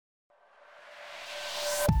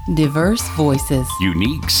Diverse voices.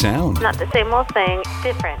 Unique sound. Not the same old thing.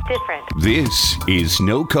 Different. This is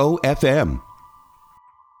NOCO FM.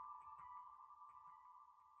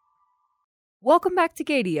 Welcome back to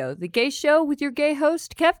Gaydio, the gay show with your gay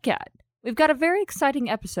host, KevCat. We've got a very exciting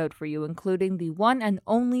episode for you, including the one and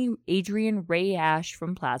only Adrian Ray Ash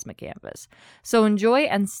from Plasma Campus. So enjoy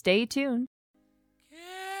and stay tuned.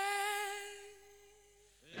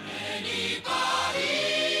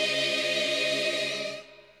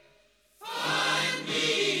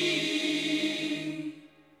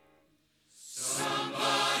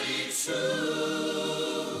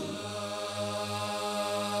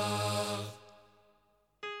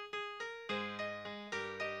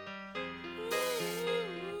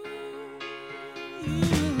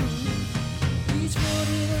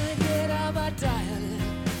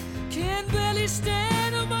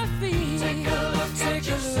 Stand on my feet. Take a look at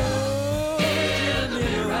yourself in the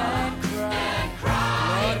mirror and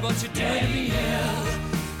cry. Lord, what you did to me is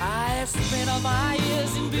I have spent all my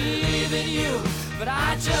years in believing you, but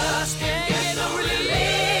I just can't get no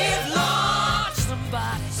relief. Lord,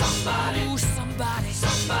 somebody, ooh, somebody,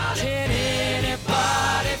 can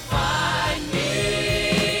anybody find me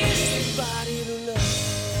somebody to love?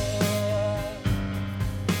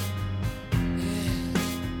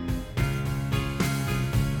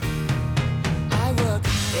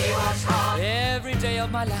 Every day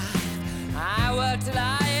of my life, I work till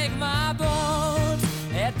I ache my bones.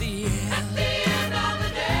 At the end of the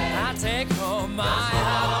day, I take home my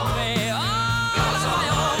heart on me. Oh, I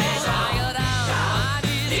go down my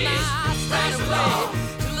knees and I straight away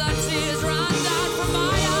till the tears run down from my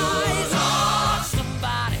eyes. Oh,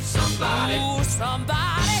 somebody, ooh,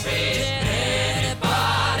 somebody, can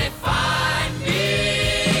anybody find me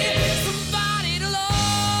somebody to love?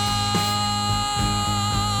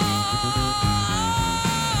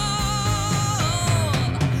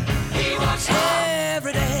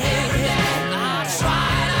 Every day, I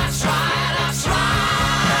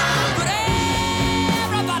tried, but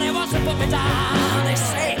everybody wants to put me down. They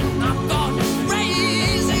say I'm gone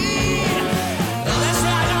crazy. They say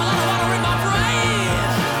I got a lot of water in my brain.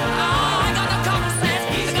 I got no common sense.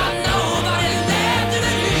 I got nobody left to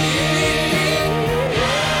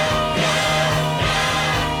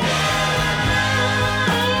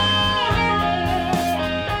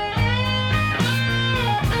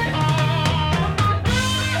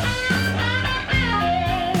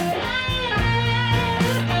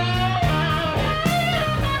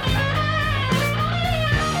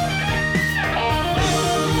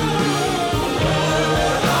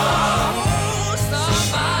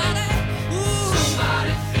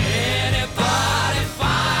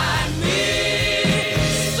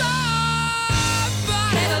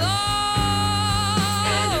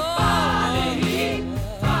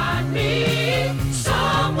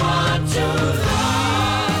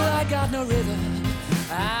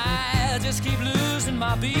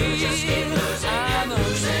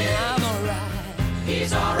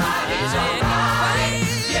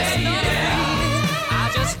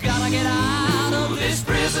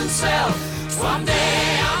cell.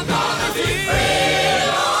 Someday I'm gonna be free.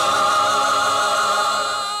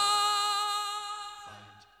 Find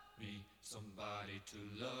me somebody to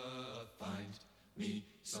love. Find me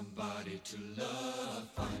somebody to love.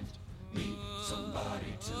 Find me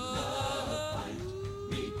somebody to love. Find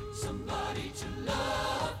me somebody to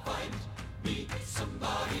love. Find me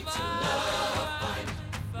somebody to love. Find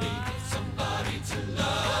me somebody to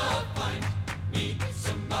love. Find me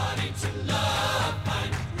somebody to love.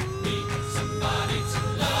 Find somebody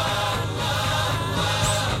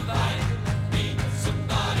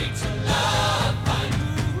to love, find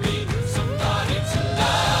me somebody to love, find me somebody to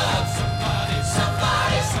love,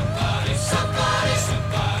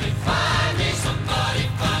 somebody,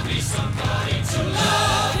 find me somebody to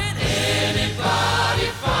love. Can anybody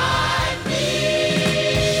find me?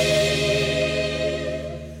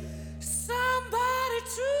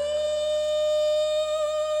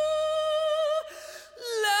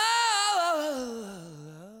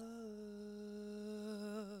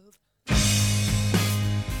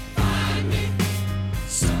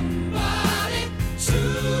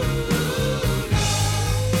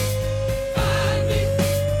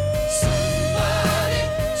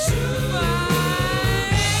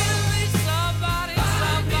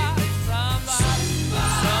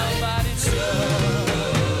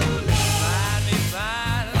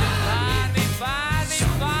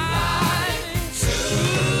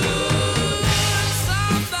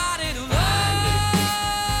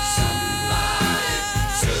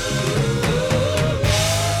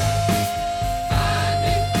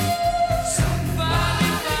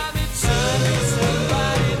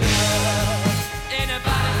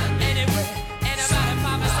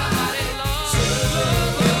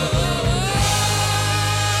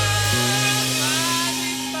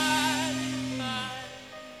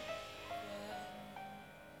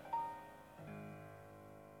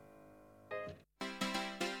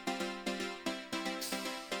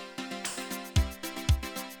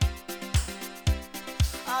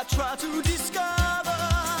 try to discover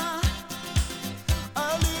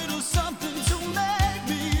a little something to make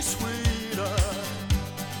me sweeter.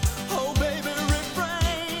 Oh baby,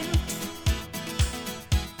 refrain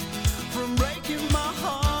from breaking my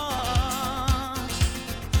heart.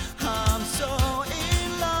 I'm so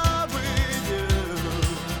in love with you.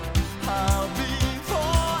 I'll be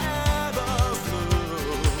forever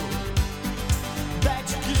blue. That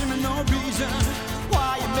you give me no reason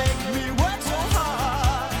why you make me work so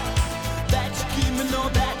hard. That you give me no,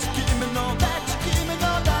 that you give me no, that you give me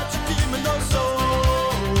no, that you give me no soul.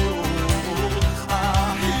 I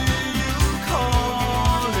hear you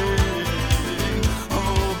calling,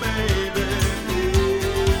 oh baby, please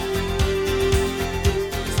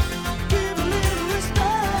give a little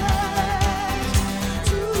respect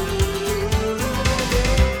to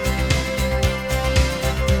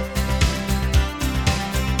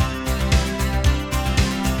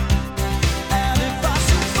And if I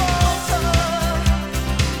should falter,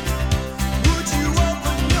 would you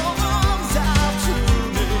open your arms out to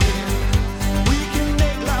me? We can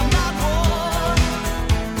make love not war,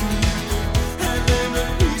 and live in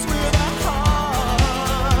peace with our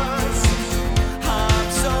hearts. I'm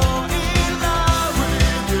so in love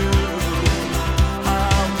with you.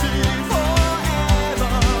 I'll be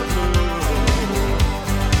forever blue.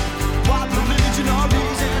 What religion or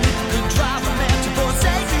reason could drive a man to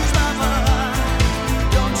forsake his lover?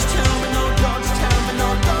 Don't you tell me no, don't you tell me no,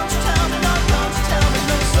 don't you tell me no, don't you tell me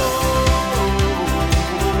no soul.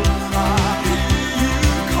 I hear you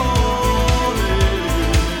calling,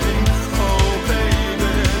 oh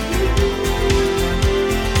baby, please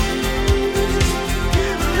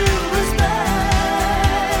give a little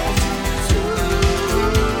respect to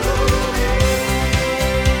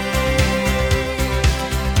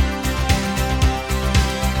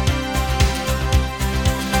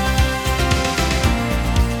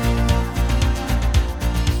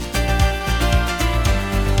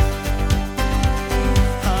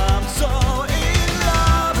I'm so in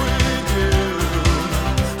love with you.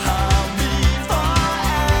 I'll be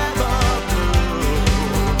forever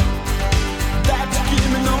blue. That you give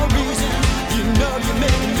me no reason. You know you're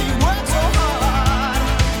making me work so hard.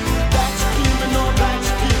 That you give me no, that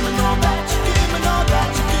you give me no, that you give me no, that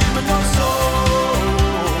you give me no soul.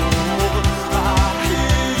 I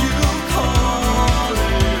hear you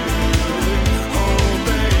calling, oh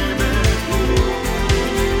baby,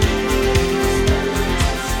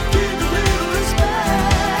 give a little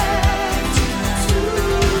respect to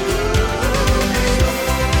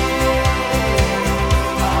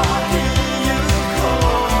I hear you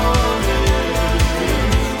calling,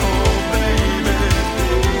 oh baby,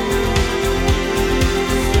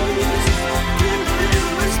 give a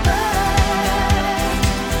little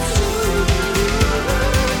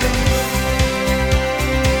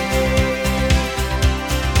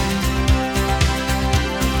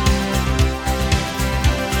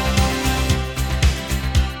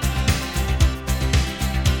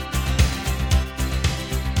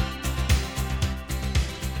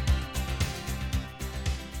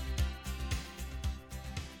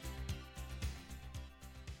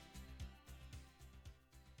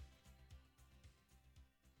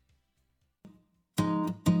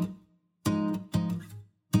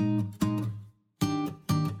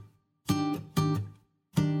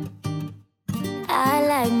I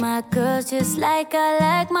like my girls just like I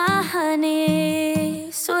like my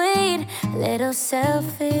honey. Sweet, little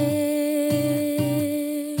selfish.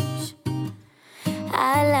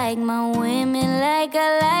 I like my women like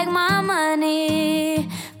I like my money.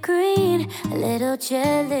 Green, a little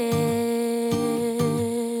jealous.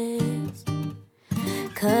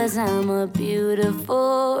 'Cause I'm a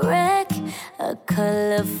beautiful wreck, a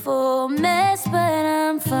colorful mess, but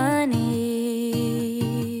I'm funny.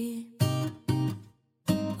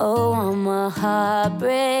 Oh, I'm a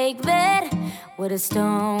heartbreak vet with a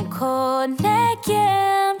stone cold neck,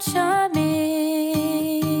 yeah, I'm charming.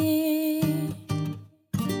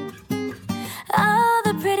 All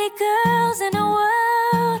the pretty girls in the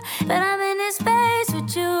world, but I'm in this space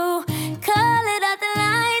with you. Call it out the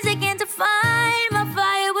lines again to find my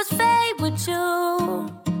fire was fade with you.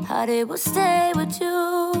 Heart it will stay with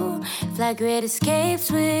you. Fly great escapes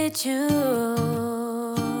with you.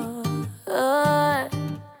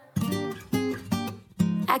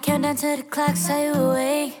 I count down to the clock, say you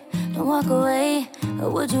awake. Don't walk away, or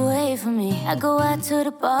would you wait for me? I go out to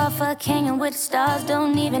the bar, fuck hanging with the stars.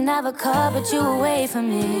 Don't even have a car, but you wait for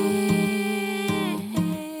me.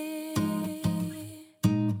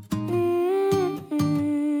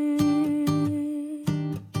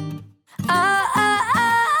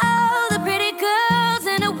 Oh, the pretty girls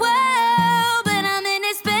in the world, but I'm in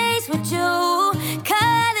this space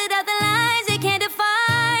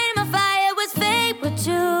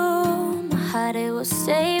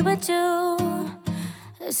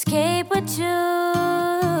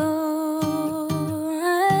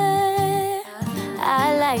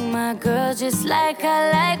just like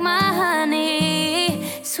I like my honey.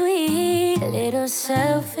 Sweet, a little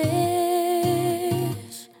selfish.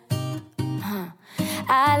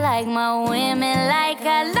 I like my women like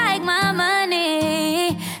I like my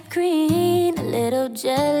money. Green, a little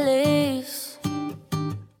jealous.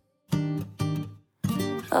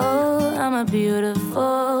 Oh, I'm a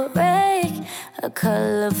beautiful wreck, a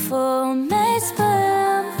colorful mess, but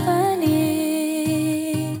I'm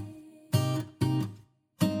funny.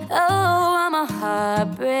 Oh, I'm a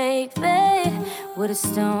heartbreak babe with a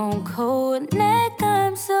stone cold neck.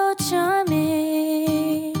 I'm so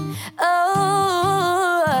charming.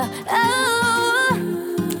 Oh, oh,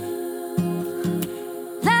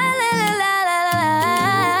 la la la la la la.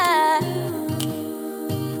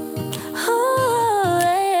 Oh,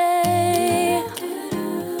 yeah.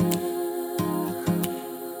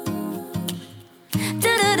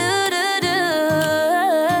 Do do do do do.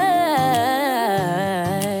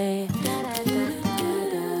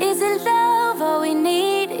 Is it love? All we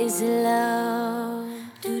need is love.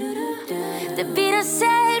 The Beatles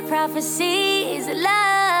said prophecy is love.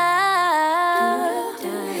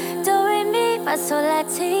 Do re mi fa sol la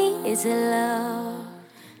ti is love.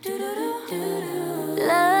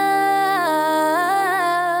 Love.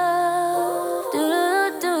 Do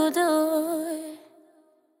do do do.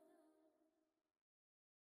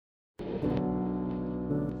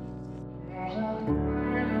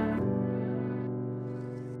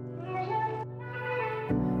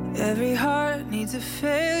 Every heart needs a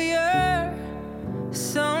failure,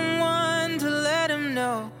 someone to let him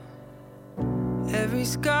know. Every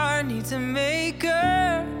scar needs a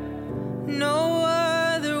maker, no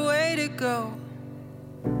other way to go.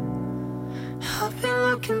 I've been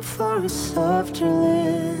looking for a softer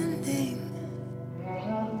landing,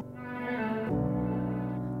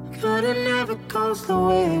 but it never goes the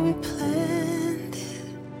way we planned it.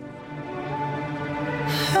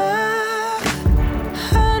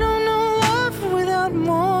 I don't know love without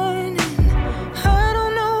mourning. I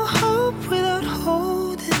don't know hope without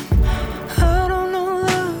holding. I don't know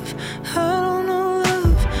love. I don't know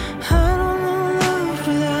love. I don't know love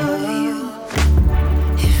without you.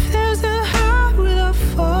 If there's a high without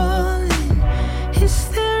falling, is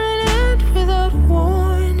there an end without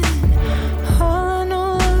warning? All I know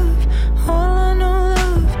love, all I know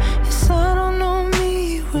love is I don't know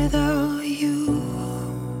me without you.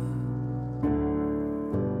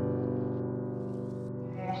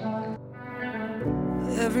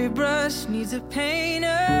 Every brush needs a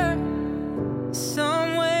painter,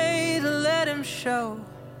 some way to let him show.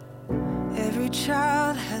 Every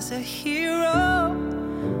child has a hero,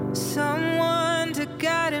 someone to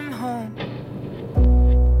guide him home.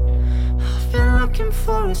 I've been looking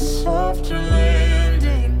for a softer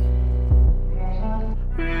landing,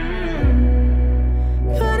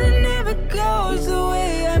 but it never goes the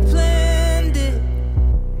way I planned it.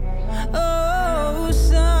 Oh,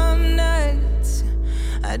 some nights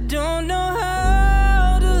I don't know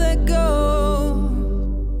how to let go.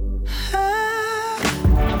 I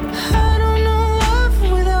don't know love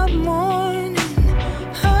without mourning.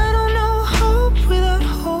 I don't know hope without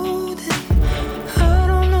holding. I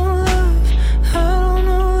don't know love. I don't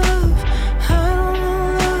know love. I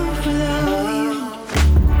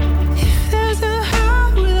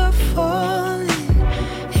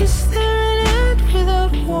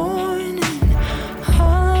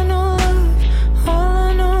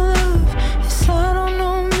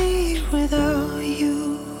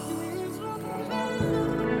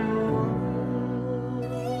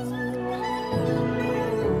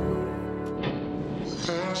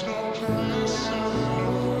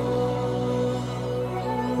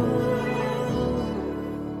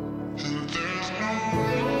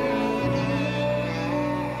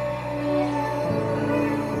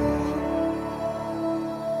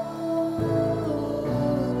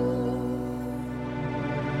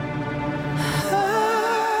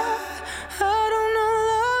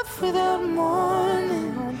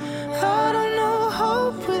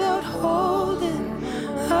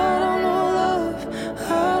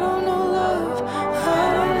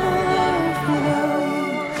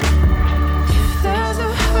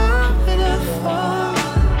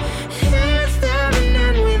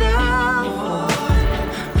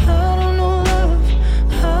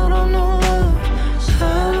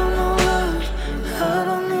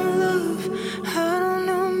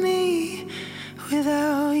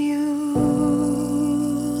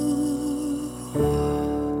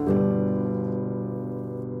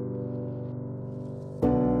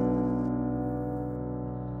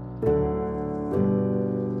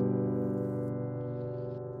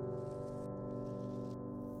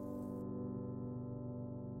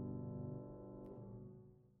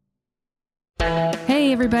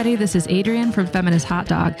Hey everybody, this is Adrienne from Feminist Hot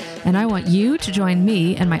Dog, and I want you to join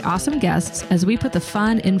me and my awesome guests as we put the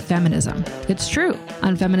fun in feminism. It's true.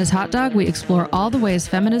 On Feminist Hot Dog, we explore all the ways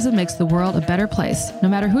feminism makes the world a better place, no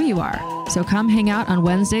matter who you are. So come hang out on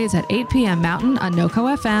Wednesdays at 8 p.m. Mountain on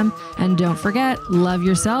NOCO FM, and don't forget, love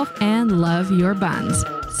yourself and love your buns.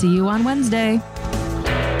 See you on Wednesday.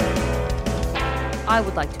 I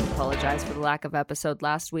would like to apologize for the lack of episode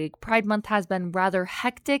last week. Pride Month has been rather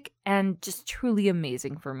hectic and just truly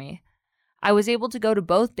amazing for me. I was able to go to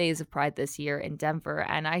both days of Pride this year in Denver,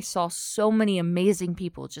 and I saw so many amazing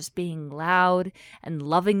people just being loud and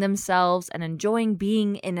loving themselves and enjoying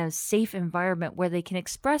being in a safe environment where they can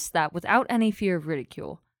express that without any fear of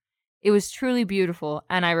ridicule. It was truly beautiful,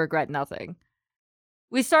 and I regret nothing.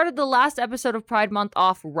 We started the last episode of Pride Month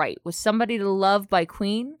off right with Somebody to Love by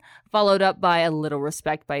Queen, followed up by A Little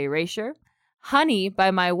Respect by Erasure, Honey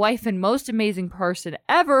by my wife and most amazing person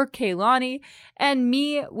ever, Kaylani, and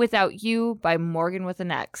Me Without You by Morgan with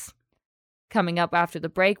an X. Coming up after the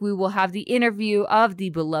break, we will have the interview of the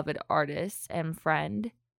beloved artist and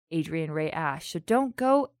friend, Adrienne Ray Ash, so don't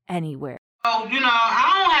go anywhere. Oh, I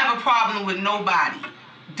don't have a problem with nobody.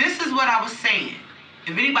 This is what I was saying.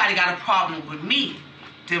 If anybody got a problem with me,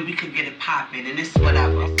 then we could get it popping, and it's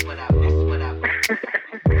whatever.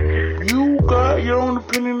 You got your own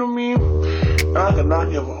opinion of me. I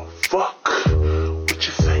cannot give a fuck what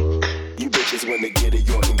you think. You bitches wanna get it,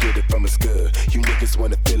 you can get it from us good. You niggas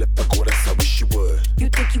wanna feel it, fuck what I wish you would. You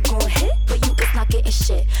think you gon' hit, but you is not getting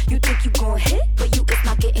shit. You think you gon' hit, but you is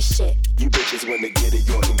not getting shit. You bitches wanna get it,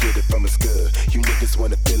 you can get it from us good. You niggas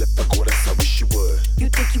wanna feel it, fuck what I wish you would. You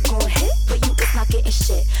think you gon' hit, but you is not getting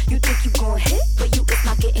shit. You think you gon' hit, but you is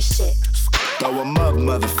not getting shit. Throw 'em up,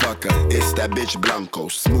 motherfucker. It's that bitch Blanco.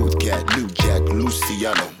 Smooth cat, New Jack,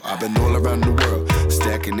 Luciano. I've been all around the world,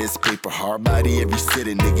 stacking this paper. Hard body every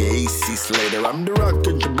city, nigga. AC Slater. I'm the rock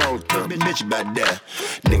in Gibraltar. Been bitch about that.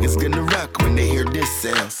 Niggas gonna rock when they hear this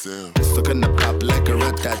sound. It's looking to pop like a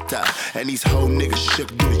rat-ta-ta. And these whole niggas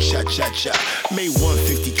shook do the cha-cha-cha. Made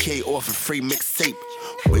 150K off a free mixtape.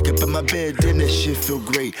 Wake up in my bed, then that shit feel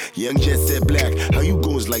great. Young Jet said black, how you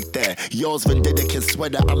goes like that? Y'all's vendetta can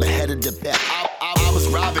sweater, I'm ahead of the back. I was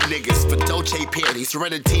robbing niggas for Dolce panties,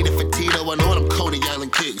 running Tina Fatino and all them Coney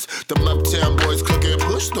Island kings. Them uptown boys cooking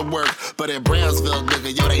push the work, but in Brownsville,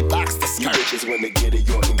 nigga, yo, they box the skirt. You bitches wanna get it,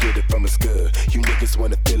 you can get it from us good. You niggas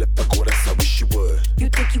wanna feel it, fuck what I wish you would. You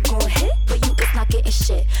think you gon' hit, but you is not getting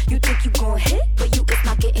shit. You think you gon' hit, but you is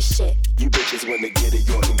not getting shit. You bitches wanna get it,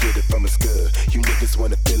 you can get it from us good. You niggas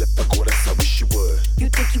wanna feel it, fuck what I wish you would. You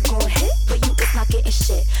think you gon' hit, but you is not getting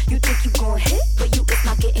shit. You think you gon' hit, but you is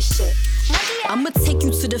not getting shit. I'ma take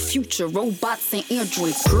you to the future, robots and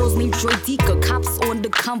androids. Girls named Droideka, cops on the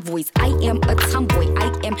convoys. I am a tomboy, I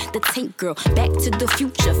am the tank girl. Back to the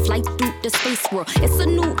future, flight through the space world. It's a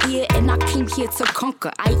new year and I came here to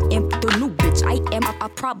conquer. I am the new bitch, I am a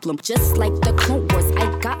problem. Just like the Clone Wars,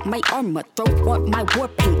 I got my armor. Throw on my war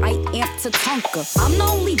paint, I am Tatanka. I'm the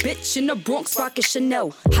only bitch in the Bronx rockin'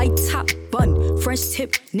 Chanel. High top bun, French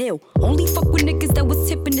tip nail. Only fuck with niggas that was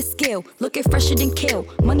tipping the scale. Looking fresher than kale,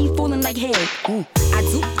 money falling like hell. I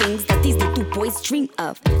do things that these little boys dream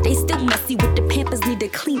of. They still messy with the Pampers, need to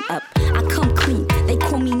clean up. I come clean, they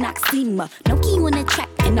call me Noxema. No key on the track,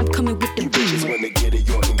 and I'm coming with the You beamer. bitches wanna get it,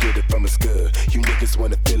 you can get it from us good. You niggas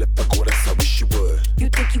wanna feel it, fuck what I wish you would. You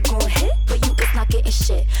think you gon' hit, but you is not getting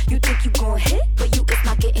shit. You think you gon' hit, but you is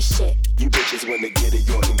not getting shit. You bitches wanna get it,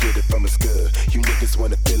 you can get it from us good. You niggas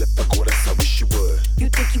wanna feel it, fuck what I wish you would. You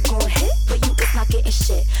think you gon' hit, but you is not getting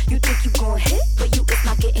shit. You think you gon' hit, but you is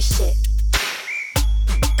not getting shit.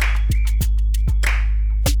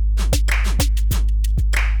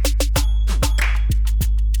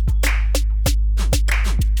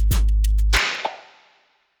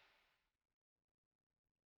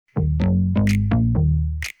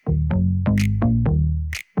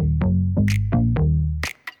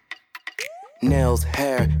 Nails,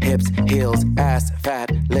 hair, hips, heels, ass,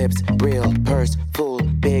 fat, lips, real, purse, full,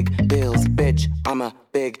 big bills, bitch, I'm a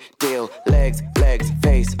big deal. Legs,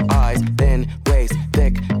 face, eyes, thin waist,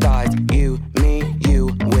 thick thighs. You, me,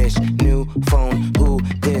 you, wish, new phone, who,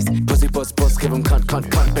 this, pussy, puss, give 'em cunt,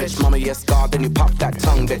 bitch. Mama, yes, God, then you pop that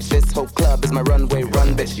tongue, bitch. This whole club is my runway,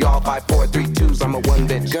 run, bitch. Y'all 5, 4, 3, 2s, I'm a one,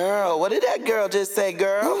 bitch. Girl, what did that girl just say,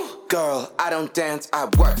 girl? Girl, I don't dance, I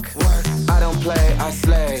work. I don't play, I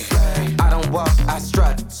slay. I don't walk, I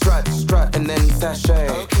strut, and then sashay.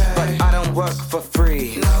 But I don't work for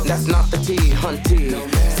free. That's not the tea, hunty.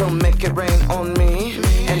 So make it rain on me,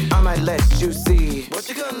 and I might let you see. What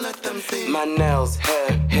you gonna let them see? My nails,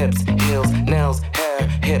 hair, hips, heels, nails, hair,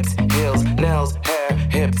 hips, heels, nails, hair,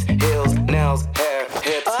 hips, heels, nails, hair,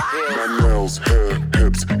 hips, heels. My nails, hair, hips,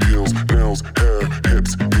 nails, hair,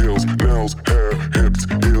 hips, heels, nails, hair, hips,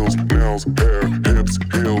 heels, nails, hair, hips,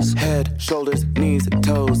 heels. Head, shoulders, knees,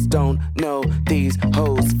 toes, don't know these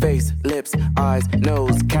hoes. Face, lips, eyes,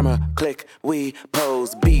 nose, camera, click, we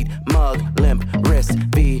pose. Beat, mug, limp, wrist,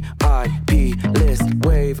 VIP list.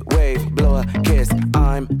 Wave, blow a kiss.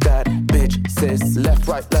 I'm that bitch, sis. Left,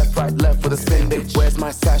 right, left with a spin, bitch. Where's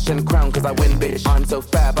my sash and crown? Cause I win, bitch. I'm so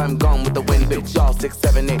fab, I'm gone with the wind, bitch. Y'all 6,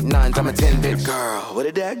 7, 8, 9s, I'm a 10, bitch. Girl, what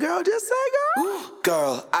did that girl just say, girl?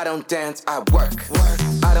 Girl, I don't dance, I work.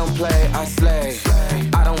 I don't play, I slay.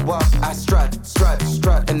 I don't walk, I strut,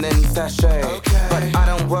 and then sashay. But I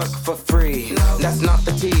don't work for free. That's not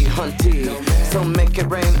the tea, hunty. So make it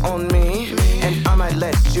rain on me, and I might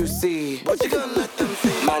let you see. What you gonna let them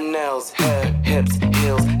see? My nails, hair, hips,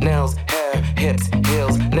 heels, nails, hair, hips,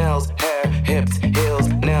 heels, nails, hair, hips, heels,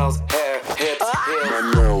 nails, hair, hips, heels. My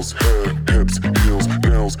nails, hair, hips, heels,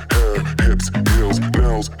 nails, hair, hips, heels,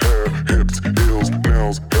 nails, hair, hips, heels,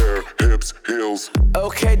 nails, hair, hips, heels.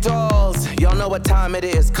 Okay, dolls, y'all know what time it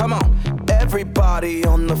is. Come on. Everybody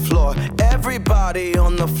on the floor, everybody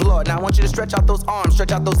on the floor. Now I want you to stretch out those arms,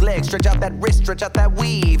 stretch out those legs, stretch out that wrist, stretch out that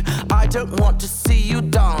weave. I don't want to see you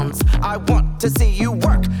dance, I want to see you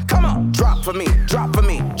work. Come on, drop for me, drop for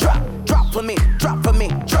me, drop for me, drop for me,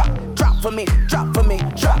 drop for me, drop for me,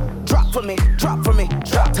 drop for me, drop for me,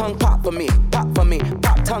 drop tongue pop for me, pop for me,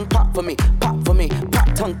 pop tongue pop for me, pop for me,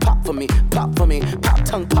 pop tongue pop for me, pop for me, pop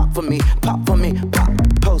tongue pop for me, pop for me, pop.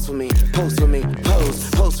 Pose for me, pose for me, pose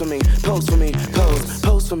for me, pose for me,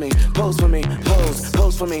 pose for me, pose for me,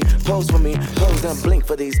 pose for me, pose for me, pose. Now blink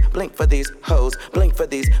for these hoes, blink for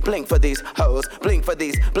these hoes, blink for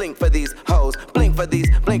these hoes, blink for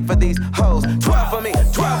these hoes. 12 for me,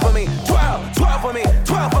 12 for me, 12 for me,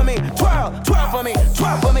 12 for me, 12 for me,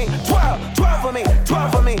 12 for me, 12 for me,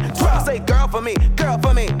 12 for me, 12. Say girl for me, say girl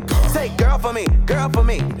for me, say girl for me,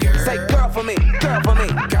 say girl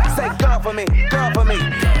for me, girl for me.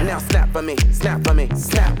 Now snap for me, snap for me,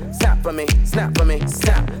 snap for me, snap for me,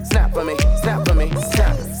 snap for me, snap for me,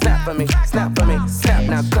 snap for me, snap for me, snap.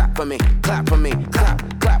 Now clap for me, clap for me, clap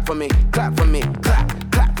for me, clap for me,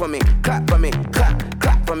 clap for me, clap for me,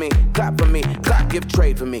 clap for me, clap for me, clap. Give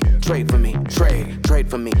trade for me, trade for me, trade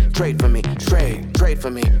for me, trade for me, trade for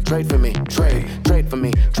me, trade for me, trade for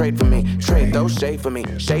me, trade for me, trade those shade for me,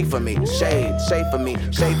 shade for me, shade for me,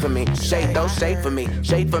 shade for me, shade those shade for me,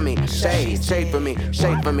 shade for me, shade for me,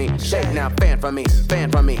 shade for me, shade. Now fan for me,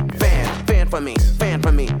 fan for me, fan for me, fan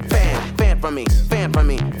for me, fan for me, fan for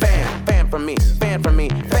me, fan for me, fan for me,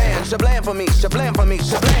 fan. Shablam for me, shablam for me,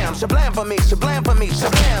 shablam, shablam for me, shablam for me,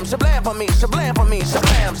 shablam, shablam for me, shablam for me,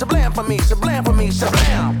 shablam, shablam for me, shablam for me,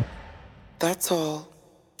 shablam. That's all.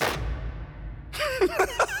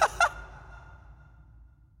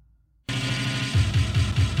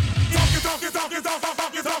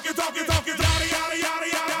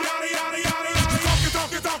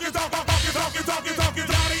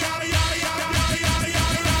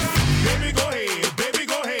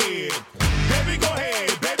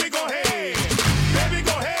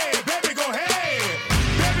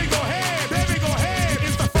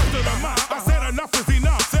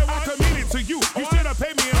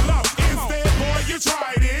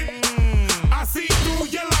 Tried it.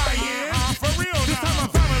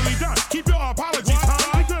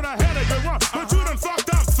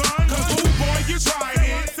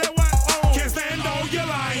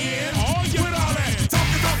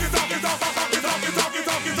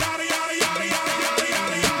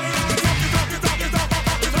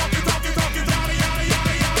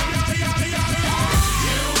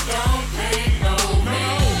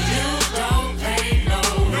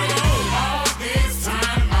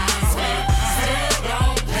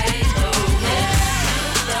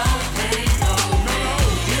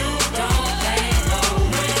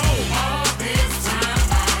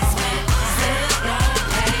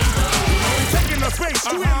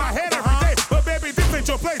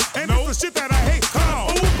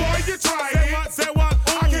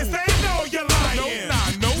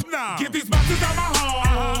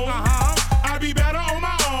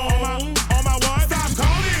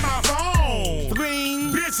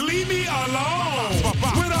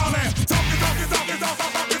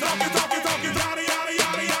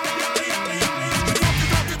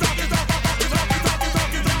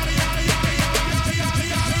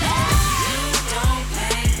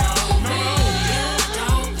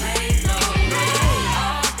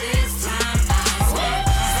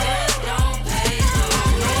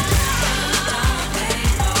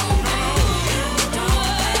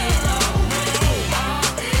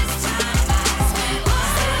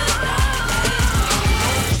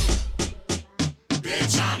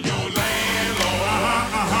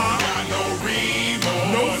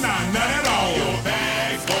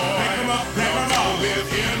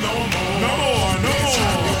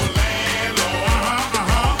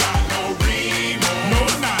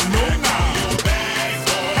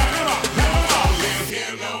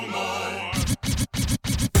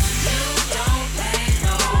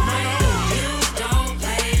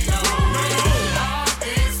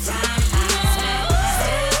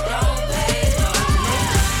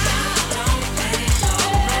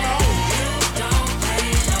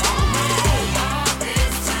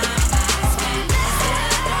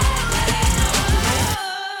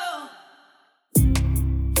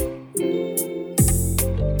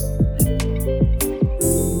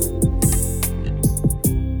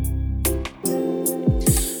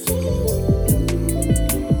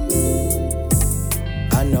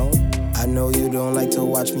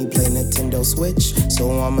 watch me play Nintendo Switch.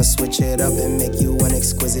 So I'ma switch it up and make you an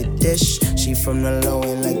exquisite dish. She from the low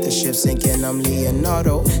end like the ship sinking, I'm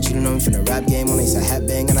Leonardo. She don't know me from the rap game when I used to hat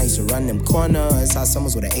bang and I used to run them corners. Hot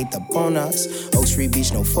summers would've ate up on us. Oak Street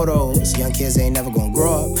Beach, no photos. Young kids ain't never gonna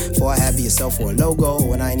grow up. Before I had be yourself for a logo.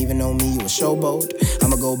 When I ain't even know me, you a showboat.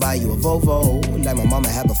 I'ma go buy you a Volvo. Like my mama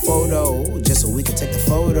have a photo. Just so we could take the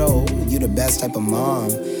photo. You the best type of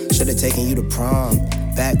mom. Should've taken you to prom.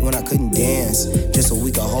 Back when I couldn't dance. Just so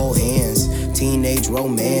we could hold hands. Teenage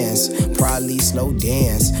romance. Probably slow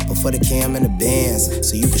dance. But for the cam and the bands.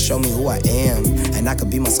 So you can show me who I am. And I could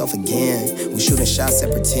be myself again. We shooting shots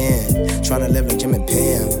at pretend. Tryna live like Jim and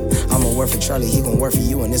Pam. I'ma work for Charlie, he gon' work for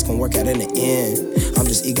you. And it's gon' work out in the end. I'm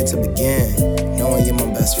just eager to begin. Knowing you're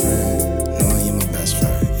my best friend. Knowing you're my best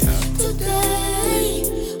friend, yeah. Today,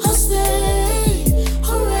 I'll stay.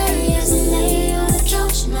 Hooray, as I lay on the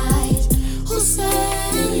couch tonight. Who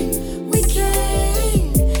said we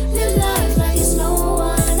can't live life like it's no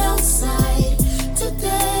one outside?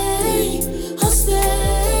 Today, I'll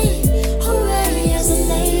stay. Hooray, as I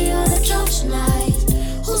lay on the couch tonight.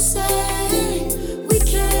 Who said we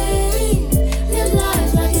can't live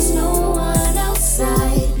life like it's no one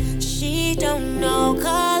outside? She don't know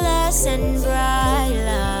colors and bright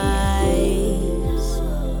lights,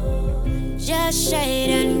 just shade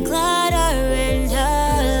and clutter in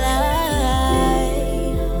her life.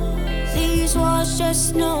 These walls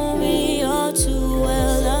just know me all too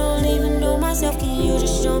well. I don't even know myself, can you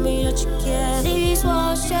just show me that you care? These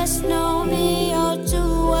walls just know me all too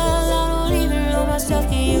well. I don't even know myself,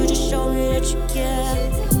 can you just show me that you care?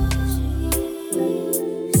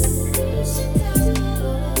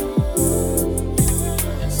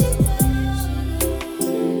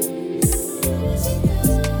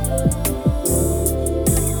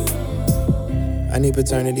 I need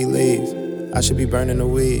paternity leave. I should be burning the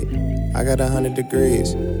weed. I got 100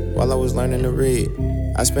 degrees while I was learning to read.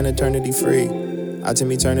 I spent eternity free. I to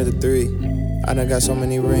me turn to 3. I done got so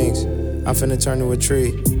many rings. I'm finna turn to a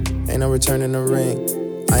tree. Ain't no returning the ring.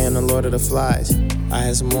 I am the Lord of the Flies. I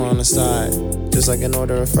had some more on the side, just like an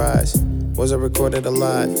order of fries. Was I recorded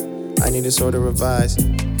alive? I need to sort of revise.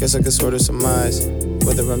 Guess I could sort of surmise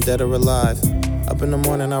whether I'm dead or alive. Up in the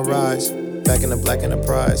morning I rise, back in the black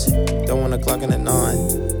enterprise. Don't wanna clock in at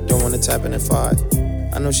 9, don't wanna tap in at 5.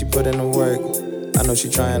 I know she put in the work, I know she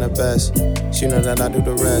trying her best. She know that I do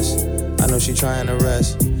the rest, I know she trying to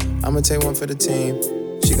rest. I'ma take one for the team,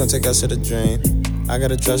 she gon' take us to the dream. I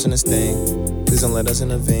gotta trust in this thing, please don't let us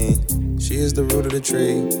intervene. She is the root of the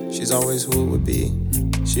tree, she's always who it would be.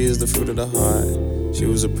 She is the fruit of the heart, she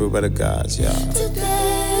was approved by the gods, yeah.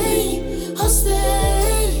 Today, I'll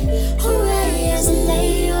stay. Hooray, as I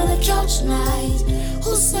lay on the couch tonight.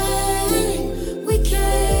 Who said we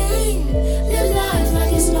can't live life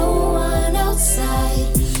like it's no one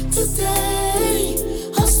outside? Today,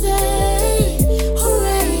 I'll stay.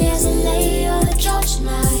 Hooray, as I lay on the couch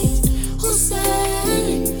tonight. Who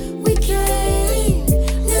said we can't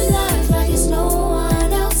live life like it's no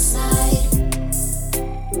one outside?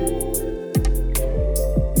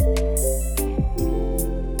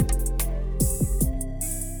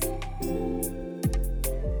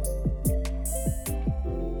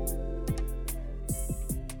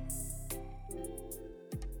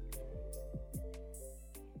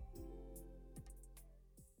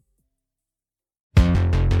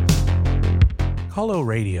 Colo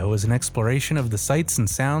Radio is an exploration of the sights and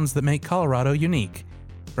sounds that make Colorado unique.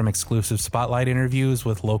 From exclusive spotlight interviews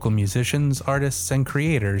with local musicians, artists, and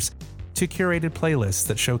creators, to curated playlists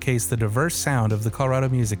that showcase the diverse sound of the Colorado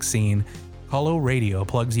music scene, Colo Radio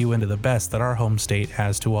plugs you into the best that our home state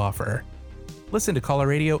has to offer. Listen to Colo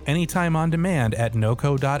Radio anytime on demand at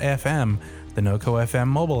noco.fm, the NoCo FM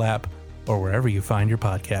mobile app, or wherever you find your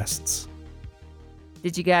podcasts.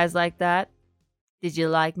 Did you guys like that? Did you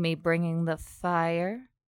like me bringing the fire?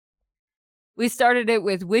 We started it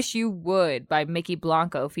with Wish You Would by Mickey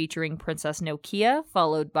Blanco featuring Princess Nokia,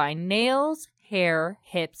 followed by Nails, Hair,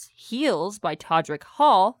 Hips, Heels by Todrick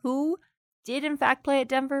Hall, who did in fact play at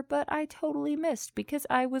Denver, but I totally missed because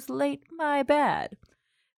I was late, my bad.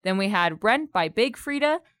 Then we had Rent by Big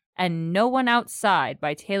Frida and No One Outside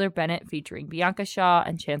by Taylor Bennett featuring Bianca Shaw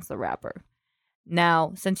and Chance the Rapper.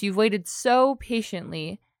 Now, since you've waited so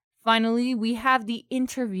patiently, finally, we have the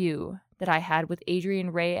interview that I had with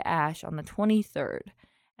Adrian Ray Ash on the 23rd.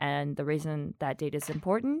 And the reason that date is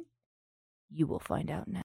important, you will find out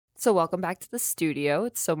now. So welcome back to the studio.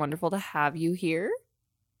 It's so wonderful to have you here.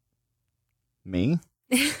 Me?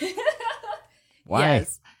 Why?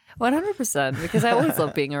 Yes, 100%, because I always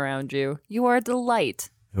love being around you. You are a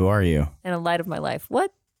delight. Who are you? And a light of my life.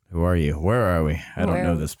 What? Who are you? Where are we? I don't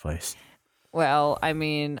know this place. Well, I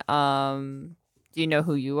mean, do you know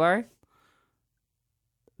who you are?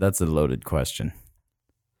 That's a loaded question.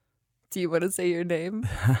 Do you want to say your name?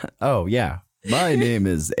 Oh, yeah. My name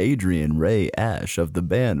is Adrian Ray Ash of the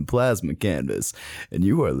band Plasma Canvas, and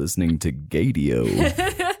you are listening to GATIO.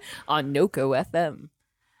 On NOCO FM.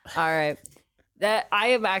 All right. That I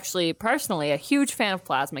am actually personally a huge fan of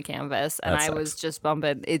Plasma Canvas, and I was just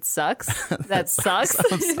bumping. It sucks. That sucks.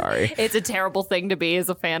 I'm sorry. It's a terrible thing to be as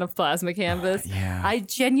a fan of Plasma Canvas. Yeah. I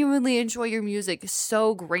genuinely enjoy your music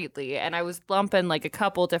so greatly, and I was bumping like a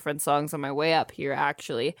couple different songs on my way up here.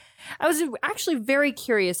 Actually, I was actually very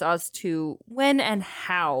curious as to when and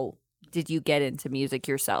how did you get into music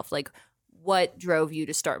yourself? Like, what drove you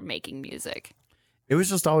to start making music? It was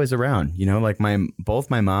just always around, you know, like both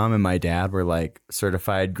my mom and my dad were like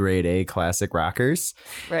certified grade A classic rockers.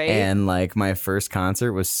 Right. And like my first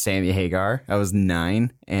concert was Sammy Hagar. I was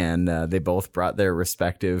 9, and they both brought their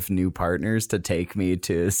respective new partners to take me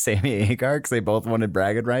to Sammy Hagar because they both wanted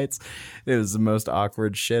bragging rights. It was the most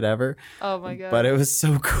awkward shit ever. Oh my God. But it was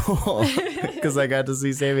so cool because I got to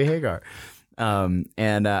see Sammy Hagar. I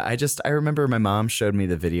remember my mom showed me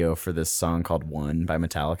the video for this song called One by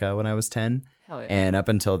Metallica when I was 10. Hell yeah. And up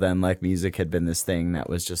until then, like, music had been this thing that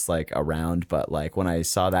was just like around. But like when I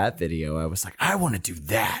saw that video, I was like, I want to do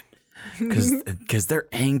that because they're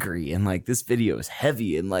angry and like this video is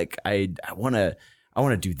heavy and like I want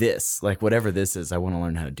to do this, like whatever this is. I want to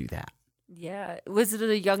learn how to do that. Yeah. Was it at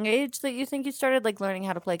a young age that you think you started like learning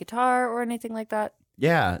how to play guitar or anything like that?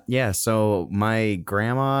 Yeah. So my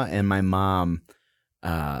grandma and my mom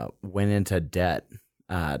went into debt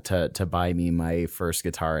to buy me my first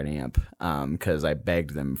guitar and amp because I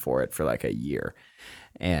begged them for it for like a year.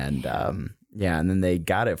 And and then they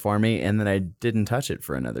got it for me, and then I didn't touch it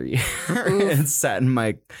for another year. It sat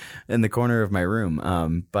in the corner of my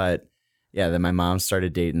room. But yeah, then my mom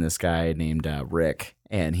started dating this guy named Rick.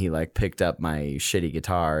 And he like picked up my shitty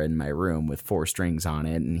guitar in my room with 4 strings on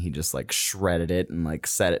it, and he just like shredded it and like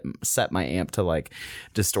set my amp to like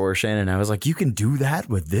distortion. And I was like, "You can do that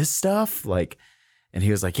with this stuff?" Like, and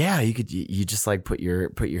he was like, "Yeah, you could. You just like put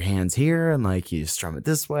your hands here and like you strum it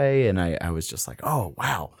this way." And I was just like, "Oh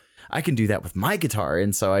wow, I can do that with my guitar."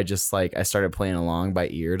 And so I just like I started playing along by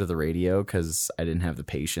ear to the radio because I didn't have the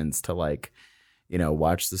patience to like, you know,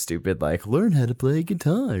 watch the stupid like learn how to play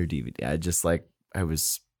guitar DVD. I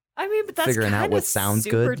was but that's figuring out what sounds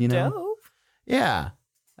good, you know? Dope. Yeah.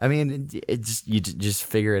 I mean, you just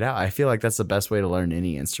figure it out. I feel like that's the best way to learn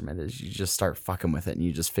any instrument is you just start fucking with it and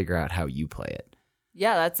you just figure out how you play it.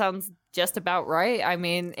 Yeah, that sounds just about right. I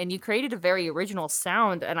mean, and you created a very original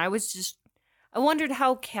sound, and I wondered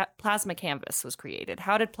how Plasma Canvas was created.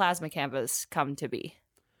 How did Plasma Canvas come to be?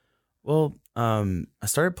 Well, I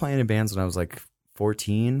started playing in bands when I was like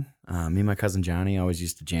 14. Me and my cousin Johnny always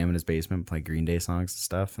used to jam in his basement, play Green Day songs and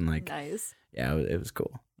stuff. And like, nice. Yeah, it was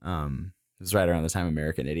cool. It was right around the time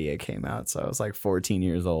American Idiot came out. So I was like 14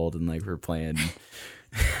 years old and like we were playing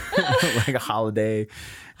like a holiday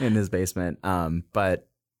in his basement. But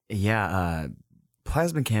yeah,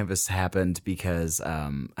 Plasma Canvas happened because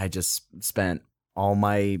I just spent all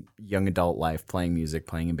my young adult life playing music,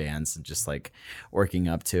 playing in bands, and just like working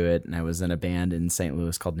up to it. And I was in a band in St.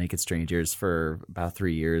 Louis called Naked Strangers for about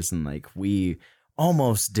 3 years. And like we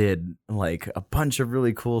almost did like a bunch of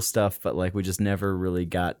really cool stuff, but like we just never really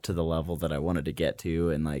got to the level that I wanted to get to.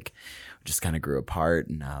 And like just kind of grew apart.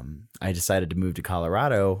 And I decided to move to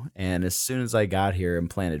Colorado. And as soon as I got here and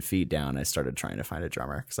planted feet down, I started trying to find a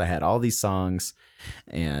drummer because I had all these songs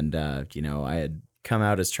and, you know, I had come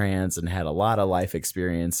out as trans and had a lot of life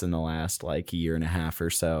experience in the last like year and a half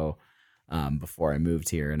or so before I moved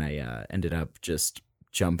here. And I ended up just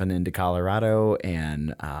jumping into Colorado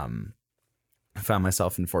and found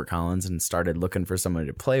myself in Fort Collins and started looking for somebody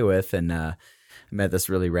to play with. And I met this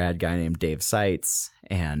really rad guy named Dave Seitz,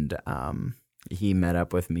 and he met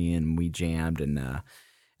up with me and we jammed. And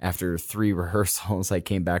after 3 rehearsals, I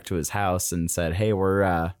came back to his house and said, "Hey,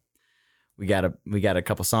 we got a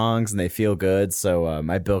couple songs and they feel good." So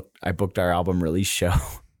I booked our album release show,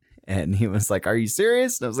 and he was like, "Are you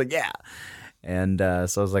serious?" And I was like, "Yeah." And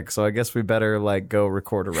so I was like, "So I guess we better like go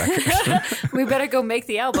record a record." We better go make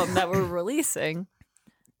the album that we're releasing.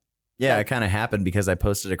 Yeah, it kind of happened because I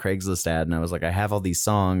posted a Craigslist ad and I was like, I have all these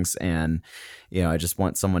songs and, you know, I just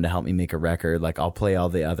want someone to help me make a record. Like I'll play all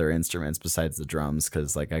the other instruments besides the drums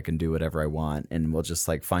because like I can do whatever I want and we'll just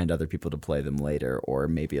like find other people to play them later, or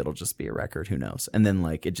maybe it'll just be a record. Who knows? And then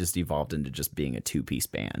like it just evolved into just being a 2-piece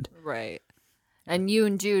band. Right. And you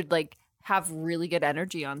and Jude like have really good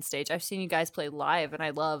energy on stage. I've seen you guys play live and I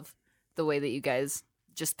love the way that you guys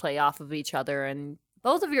just play off of each other and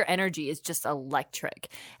both of your energy is just electric.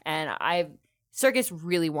 And Circus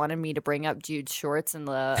really wanted me to bring up Jude's shorts and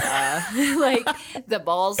the like the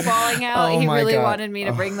balls falling out. Oh He my really God. wanted me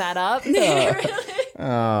to bring that up.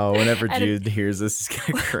 Oh, whenever And Jude hears this, he's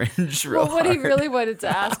gonna cringe real Well, what he hard. really wanted to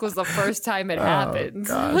ask was the first time it happened.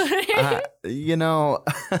 Gosh. You know,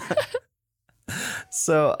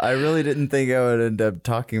 so I really didn't think I would end up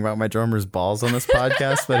talking about my drummer's balls on this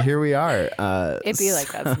podcast, but here we are. It'd be like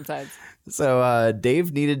that sometimes. So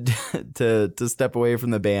Dave needed to step away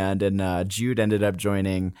from the band, and Jude ended up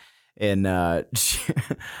joining in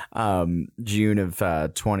June of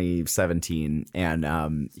 2017,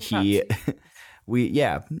 and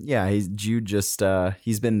Jude just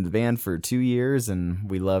he's been in the band for 2 years, and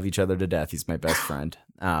we love each other to death. He's my best friend.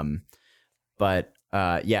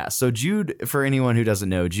 So Jude, for anyone who doesn't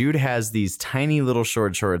know, Jude has these tiny little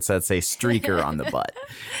short shorts that say streaker on the butt,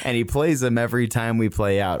 and he plays them every time we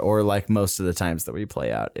play out, or like most of the times that we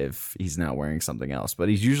play out if he's not wearing something else. But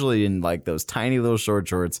he's usually in like those tiny little short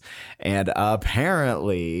shorts, and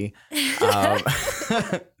apparently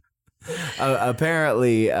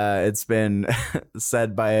it's been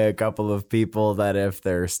said by a couple of people that if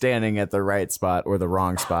they're standing at the right spot or the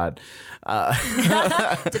wrong spot,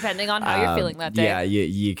 depending on how you're feeling that day. Yeah,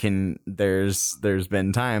 you can. There's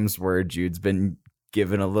been times where Jude's been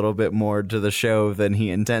given a little bit more to the show than he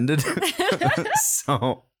intended.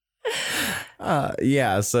 So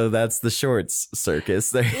that's the shorts, Circus.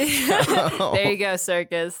 There you go. There you go,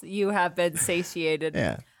 Circus. You have been satiated.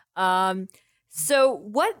 Yeah. So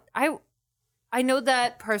what I know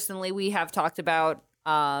that personally we have talked about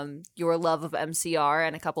your love of MCR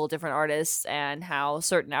and a couple of different artists and how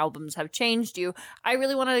certain albums have changed you. I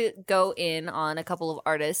really want to go in on a couple of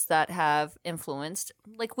artists that have influenced.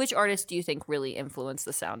 Like, which artists do you think really influenced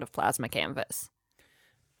the sound of Plasma Canvas?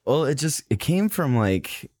 Well, it came from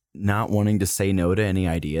like not wanting to say no to any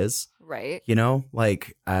ideas. Right. You know,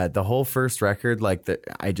 like the whole first record, like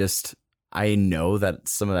I know that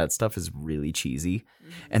some of that stuff is really cheesy.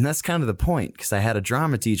 And that's kind of the point, because I had a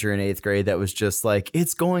drama teacher in 8th grade that was just like,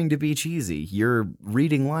 it's going to be cheesy. You're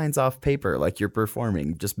reading lines off paper like you're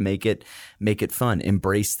performing. Just make it fun.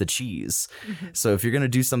 Embrace the cheese. So if you're going to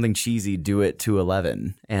do something cheesy, do it to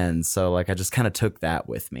 11. And so like I just kind of took that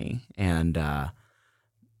with me. And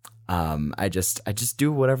I just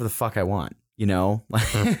do whatever the fuck I want. You know,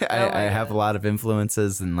 I have a lot of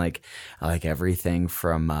influences, and like I like everything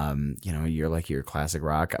from, your classic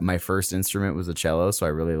rock. My first instrument was a cello, so I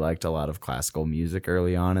really liked a lot of classical music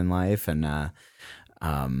early on in life. And,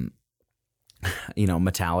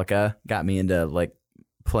 Metallica got me into like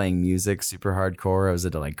playing music super hardcore. I was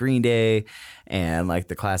into like Green Day and like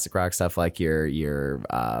the classic rock stuff, like your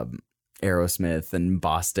Aerosmith and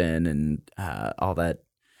Boston and all that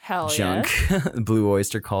junk, Blue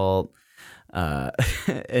Oyster Cult.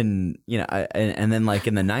 And then like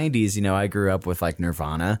in the 90s, I grew up with like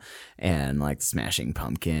Nirvana and like Smashing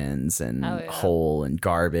Pumpkins and Hole and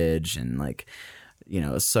Garbage and like,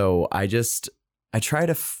 so I try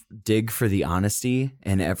to dig for the honesty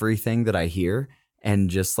in everything that I hear.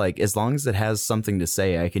 And just like, as long as it has something to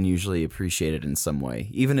say, I can usually appreciate it in some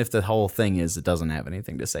way. Even if the whole thing is it doesn't have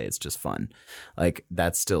anything to say, it's just fun. Like,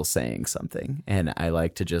 that's still saying something. And I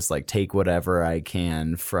like to just like take whatever I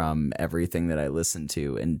can from everything that I listen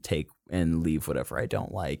to and leave whatever I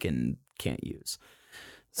don't like and can't use.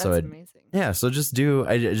 That's amazing. Yeah. So I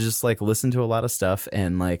just like listen to a lot of stuff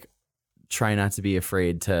and like try not to be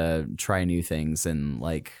afraid to try new things and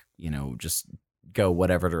like, just go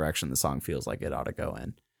whatever direction the song feels like it ought to go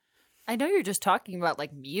in. I know you're just talking about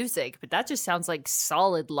like music, but that just sounds like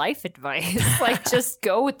solid life advice. Like, just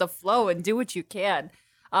go with the flow and do what you can.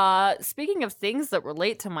 Speaking of things that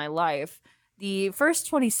relate to my life, the first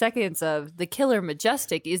 20 seconds of The Killer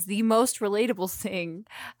Majestic is the most relatable thing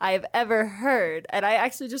I've ever heard. And I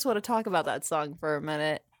actually just want to talk about that song for a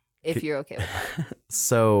minute, if you're okay with that.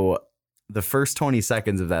 So the first 20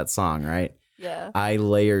 seconds of that song, right? Yeah. I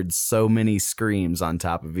layered so many screams on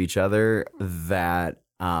top of each other that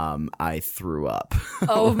I threw up.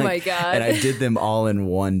 Oh my God. And I did them all in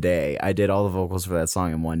one day. I did all the vocals for that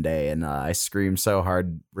song in one day. And I screamed so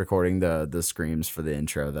hard recording the screams for the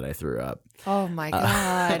intro that I threw up. Oh my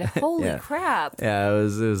God. Holy crap. Yeah,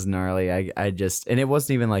 it was gnarly. I just, and it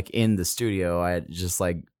wasn't even like in the studio. I just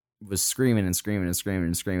like was screaming and screaming and screaming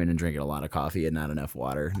and screaming and drinking a lot of coffee and not enough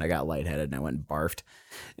water. And I got lightheaded and I went and barfed.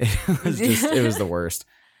 It was the worst.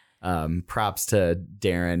 Props to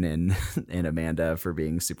Darren and Amanda for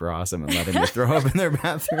being super awesome and letting me throw up in their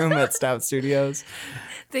bathroom at Stout Studios.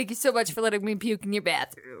 Thank you so much for letting me puke in your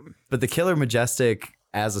bathroom. But The Killer Majestic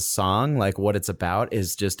as a song, like what it's about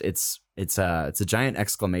is just, it's it's a giant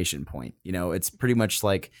exclamation point. You know, it's pretty much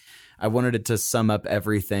like I wanted it to sum up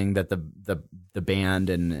everything that the band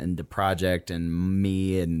and the project and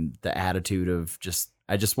me and the attitude of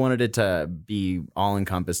I just wanted it to be all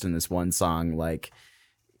encompassed in this one song, like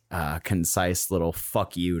concise little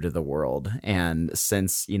fuck you to the world. And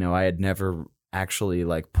since, you know, I had never actually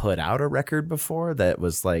like put out a record before that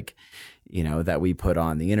was like, you know, that we put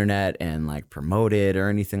on the internet and like promoted or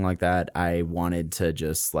anything like that, I wanted to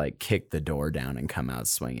just like kick the door down and come out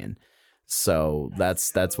swinging. So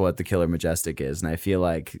that's what The Killer Majestic is. And I feel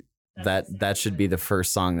like that should be the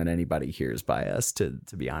first song that anybody hears by us, to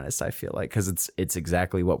be honest. I feel like, because it's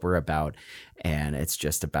exactly what we're about. And it's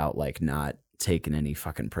just about like not taking any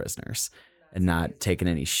fucking prisoners and not taking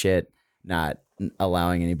any shit, not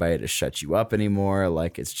allowing anybody to shut you up anymore.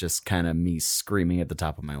 Like, it's just kind of me screaming at the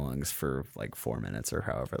top of my lungs for like 4 minutes or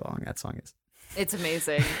however long that song is. It's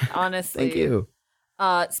amazing, honestly. Thank you.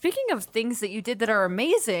 Speaking of things that you did that are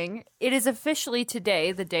amazing, it is officially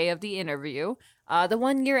today, the day of the interview, the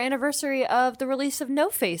 1 year anniversary of the release of No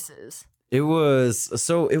Faces. It was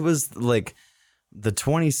like the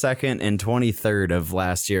 22nd and 23rd of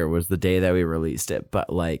last year was the day that we released it.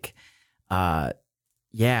 But like,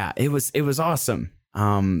 yeah, it was awesome.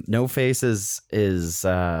 No Faces is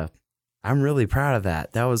I'm really proud of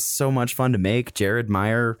that. That was so much fun to make. Jared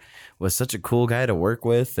Meyer was such a cool guy to work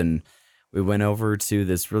with, and we went over to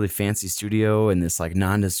this really fancy studio in this like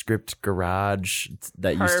nondescript garage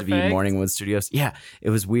that used to be Morningwood Studios. Yeah, it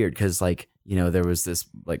was weird because like, you know, there was this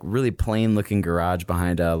like really plain looking garage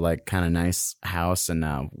behind a like kind of nice house. And,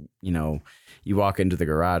 you know, you walk into the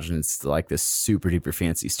garage and it's like this super duper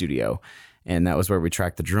fancy studio. And that was where we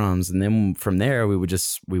tracked the drums. And then from there, we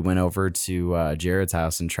went over to Jared's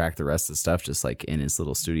house and tracked the rest of the stuff just like in his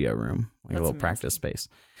little studio room, like a little practice space.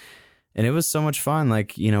 And it was so much fun.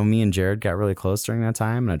 Like, you know, me and Jared got really close during that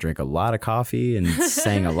time, and I drank a lot of coffee and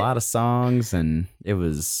sang a lot of songs. And it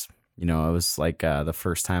was, you know, it was like the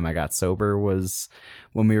first time I got sober was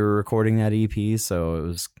when we were recording that EP. So it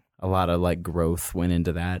was a lot of like growth went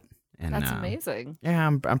into that. And that's amazing. Yeah,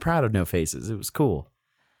 I'm proud of No Faces. It was cool.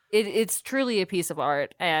 It's truly a piece of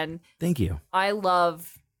art. And thank you. I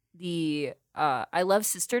love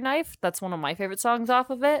Sister Knife. That's one of my favorite songs off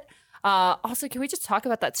of it. Also, can we just talk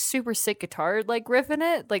about that super sick guitar like riff in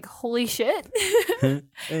it? Like, holy shit!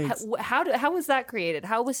 How was that created?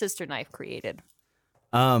 How was Sister Knife created?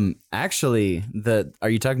 Actually, are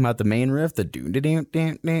you talking about the main riff? The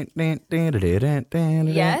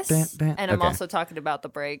yes, and I'm also talking about the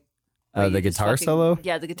break. The guitar solo?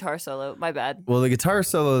 Yeah, the guitar solo. My bad. Well, the guitar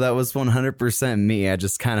solo, that was 100% me. I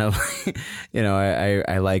just kind of, you know,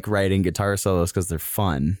 I like writing guitar solos because they're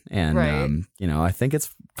fun. And, right. You know, I think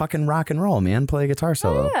it's fucking rock and roll, man. Play a guitar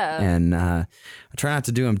solo. Oh, yeah. And I try not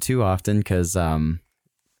to do them too often because, you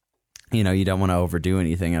know, you don't want to overdo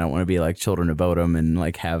anything. I don't want to be like Children of Bodom and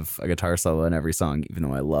like have a guitar solo in every song, even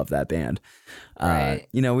though I love that band. Right.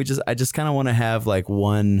 You know, I just kind of want to have like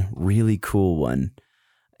one really cool one.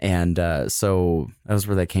 And so that was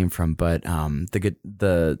where that came from. But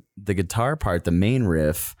the guitar part, the main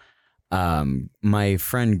riff, my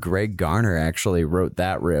friend Greg Garner actually wrote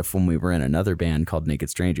that riff when we were in another band called Naked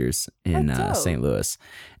Strangers in St. Louis.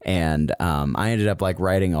 And I ended up like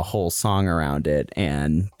writing a whole song around it.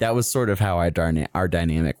 And that was sort of how our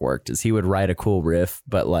dynamic worked, is he would write a cool riff,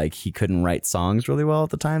 but like he couldn't write songs really well at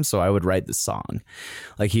the time. So I would write the song.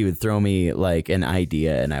 Like he would throw me like an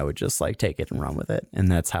idea and I would just like take it and run with it.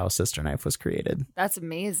 And that's how Sister Knife was created. That's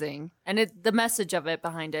amazing. And the message of it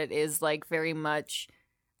behind it is like very much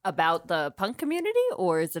about the punk community,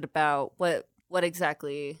 or is it about what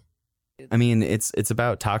exactly? I mean, it's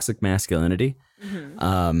about toxic masculinity,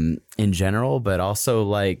 in general, but also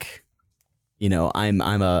like, you know, I'm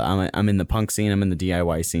in the punk scene, I'm in the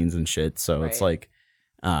DIY scenes and shit. So It's like,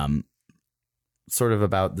 sort of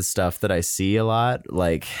about the stuff that I see a lot.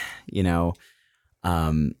 Like, you know,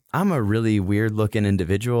 I'm a really weird looking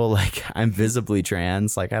individual. Like I'm visibly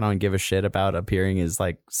trans. Like I don't give a shit about appearing as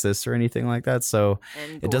like cis or anything like that. So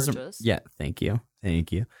and it doesn't. Yeah. Thank you.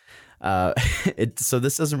 So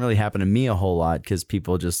this doesn't really happen to me a whole lot because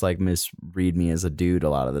people just like misread me as a dude a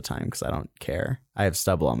lot of the time because I don't care. I have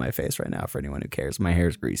stubble on my face right now for anyone who cares. My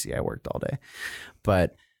hair's greasy. I worked all day,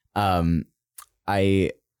 but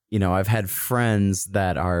you know, I've had friends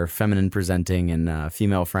that are feminine presenting and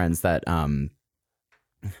female friends that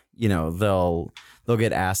you know, they'll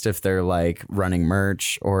get asked if they're like running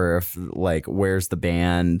merch or if like where's the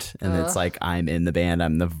band, and it's like I'm in the band,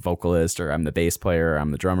 I'm the vocalist or I'm the bass player or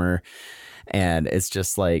I'm the drummer, and it's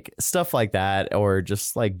just like stuff like that, or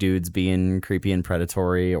just like dudes being creepy and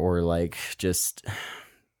predatory, or like just,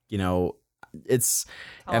 you know, it's,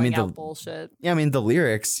 Calling out bullshit. Yeah, I mean, the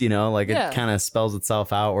lyrics, you know, like Yeah. it kind of spells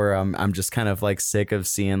itself out where I'm just kind of like sick of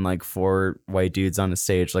seeing like 4 white dudes on a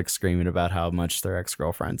stage like screaming about how much their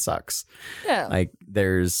ex-girlfriend sucks. Yeah. Like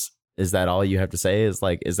is that all you have to say? Is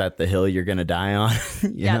that the hill you're going to die on?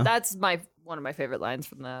 You know? That's one of my favorite lines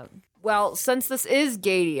from that. Well, since this is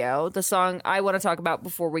Gadio, the song I want to talk about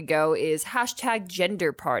before we go is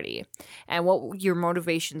 #GenderParty, and what your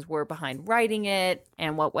motivations were behind writing it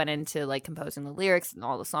and what went into like composing the lyrics and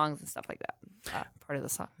all the songs and stuff like that. Part of the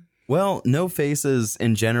song. Well, No Faces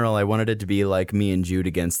in general, I wanted it to be like me and Jude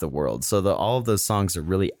against the world. So all of those songs are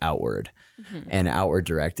really outward and outward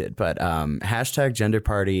directed. But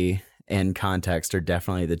 #GenderParty and Context are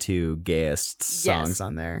definitely the 2 gayest songs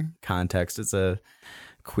on there. Context is a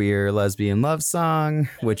queer lesbian love song,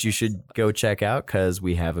 which you should go check out because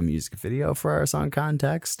we have a music video for our song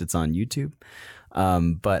Context. It's on YouTube.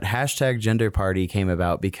 But #GenderParty came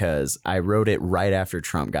about because I wrote it right after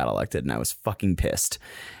Trump got elected and I was fucking pissed.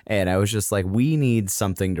 And I was just like, we need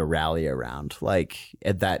something to rally around. Like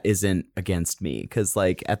that isn't against me. Cause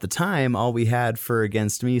like at the time, all we had for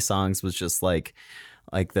against me songs was just like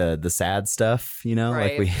the sad stuff, you know,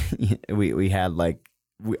 Right. like we had like,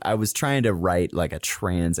 I was trying to write like a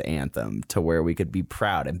trans anthem to where we could be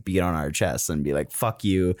proud and beat on our chests and be like, fuck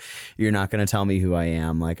you. You're not going to tell me who I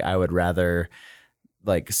am. Like I would rather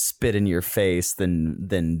like spit in your face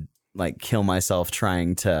than like kill myself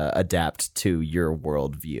trying to adapt to your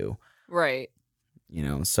worldview. Right. You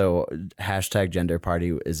know, so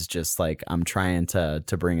 #GenderParty is just like I'm trying to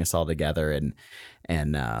bring us all together and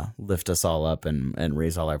lift us all up and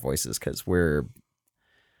raise all our voices because we're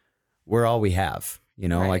all we have. You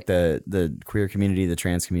know, like the queer community, the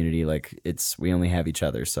trans community, like we only have each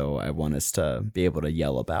other. So I want us to be able to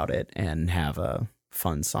yell about it and have a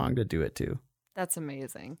fun song to do it to. That's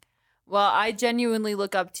amazing. Well, I genuinely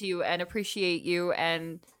look up to you and appreciate you.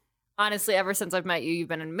 And honestly, ever since I've met you, you've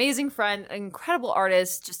been an amazing friend, an incredible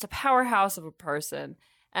artist, just a powerhouse of a person.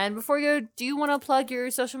 And before you go, do you want to plug your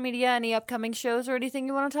social media, any upcoming shows or anything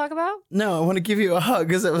you want to talk about? No, I want to give you a hug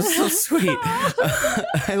because it was so sweet.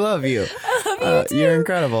 I love you. You're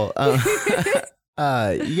incredible.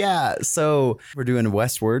 Yeah, so we're doing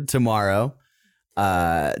Westward tomorrow,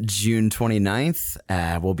 June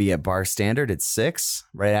 29th. We'll be at Bar Standard at 6.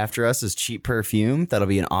 Right after us is Cheap Perfume. That'll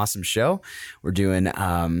be an awesome show.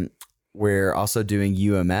 We're also doing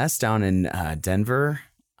UMS down in Denver.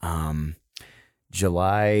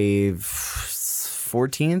 July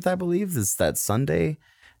 14th, I believe, is that Sunday.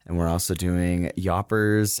 And we're also doing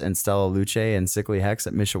Yoppers and Stella Luce and Sickly Hex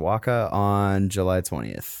at Mishawaka on July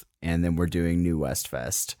 20th. And then we're doing New West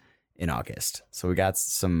Fest in August. So we got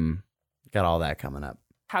all that coming up.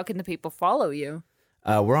 How can the people follow you?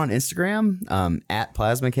 We're on Instagram at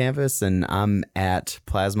Plasma Canvas, and I'm at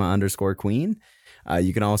Plasma_Queen.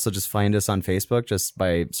 You can also just find us on Facebook just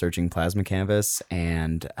by searching Plasma Canvas,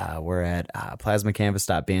 and we're at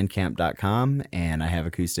plasmacanvas.bandcamp.com, and I have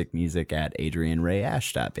acoustic music at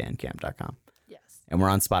adrianrayash.bandcamp.com. Yes. And we're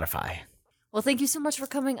on Spotify. Well, thank you so much for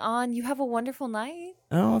coming on. You have a wonderful night.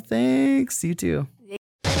 Oh, thanks. You too.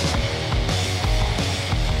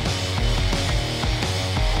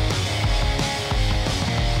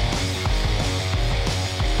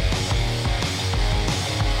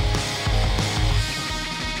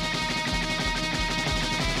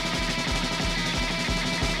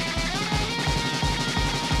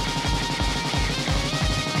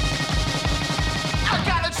 I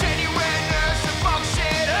got a genuine nurse to fuck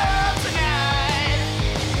shit up tonight.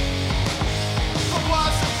 But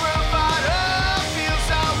what's the real bottom feels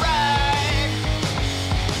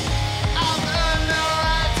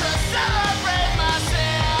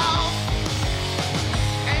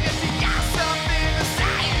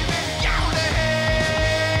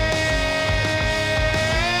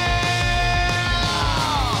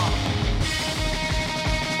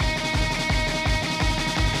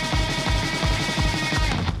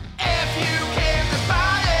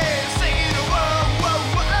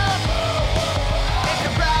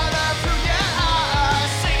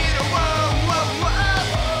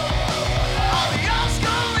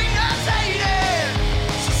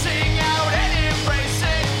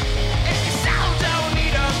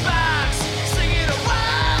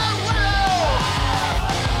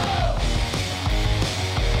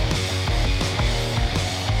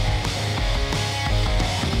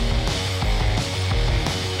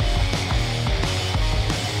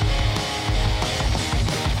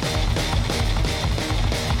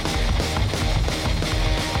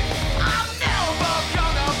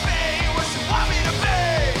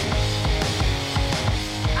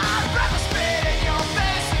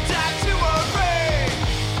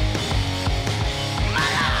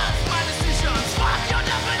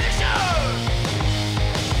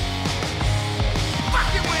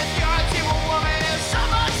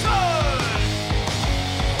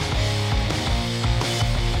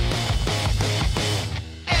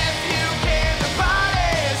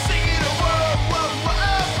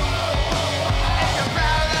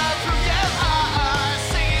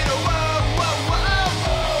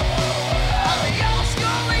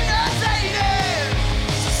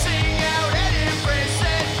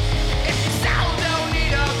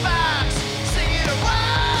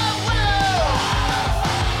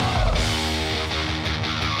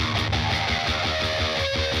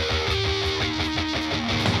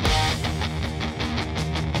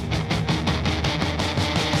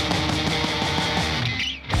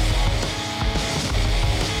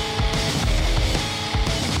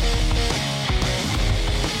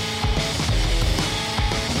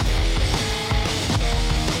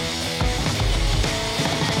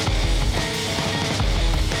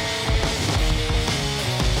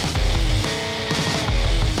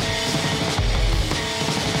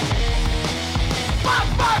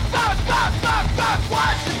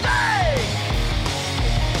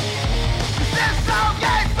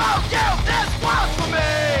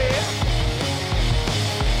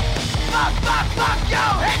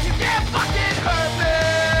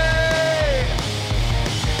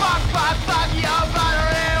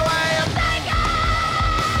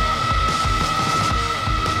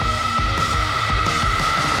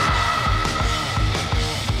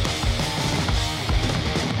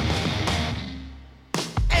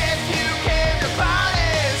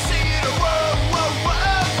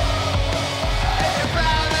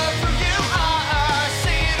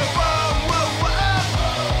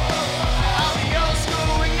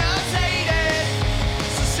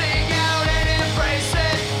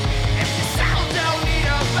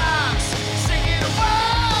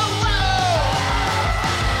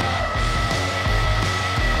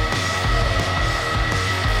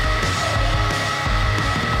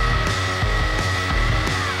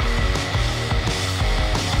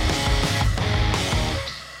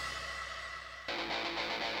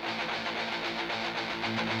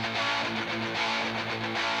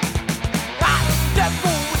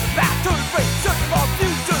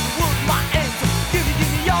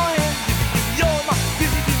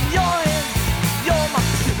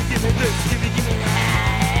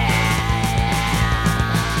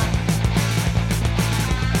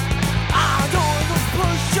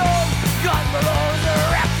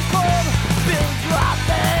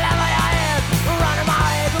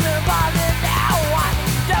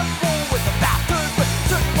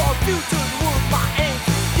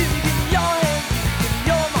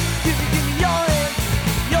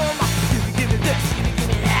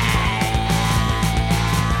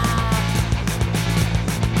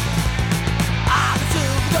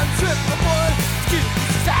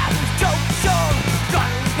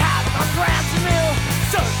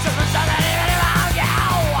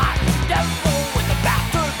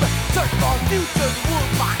future, the world,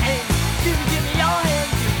 my hand. Give me your hand,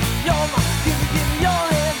 give me your mind. Give me your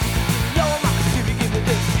hand, give me your mind. Give me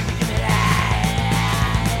this, give me that.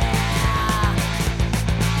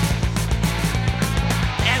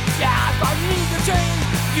 And God, I need to change.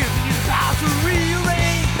 Give me the power to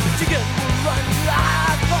rearrange. Together we'll run to the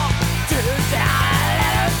high top. Tear it down and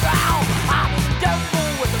let it drown. I'm in the devil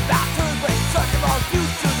with the battle brain. Searching for the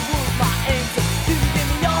future, the world, my answer. Give me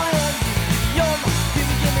your hand, give me your mind. Give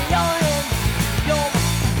me your hand, give me your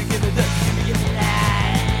mind. Give me this, give me that.